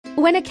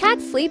When a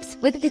cat sleeps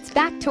with its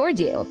back toward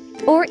you,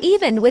 or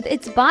even with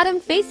its bottom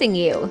facing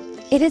you,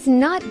 it is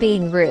not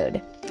being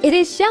rude. It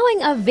is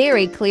showing a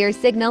very clear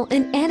signal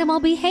in animal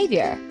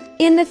behavior.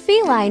 In the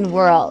feline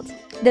world,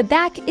 the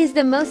back is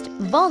the most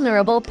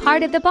vulnerable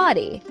part of the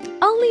body.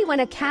 Only when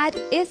a cat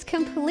is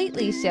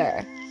completely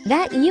sure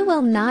that you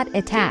will not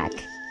attack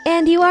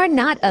and you are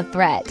not a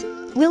threat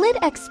will it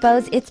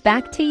expose its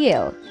back to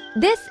you.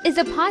 This is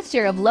a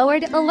posture of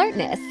lowered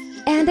alertness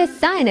and a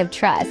sign of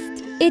trust.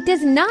 It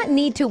does not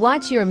need to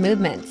watch your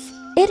movements.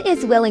 It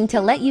is willing to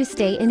let you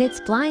stay in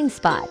its blind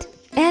spot,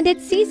 and it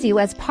sees you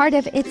as part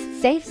of its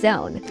safe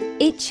zone.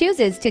 It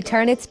chooses to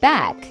turn its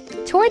back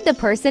toward the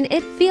person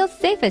it feels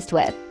safest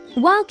with,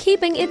 while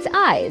keeping its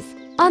eyes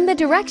on the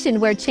direction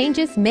where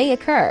changes may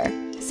occur.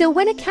 So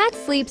when a cat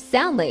sleeps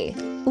soundly,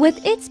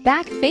 with its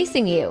back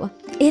facing you,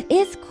 it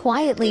is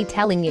quietly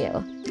telling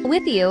you,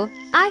 "With you,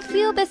 I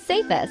feel the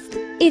safest."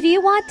 If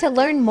you want to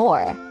learn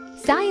more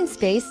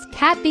science-based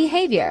cat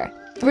behavior,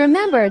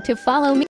 remember to follow me.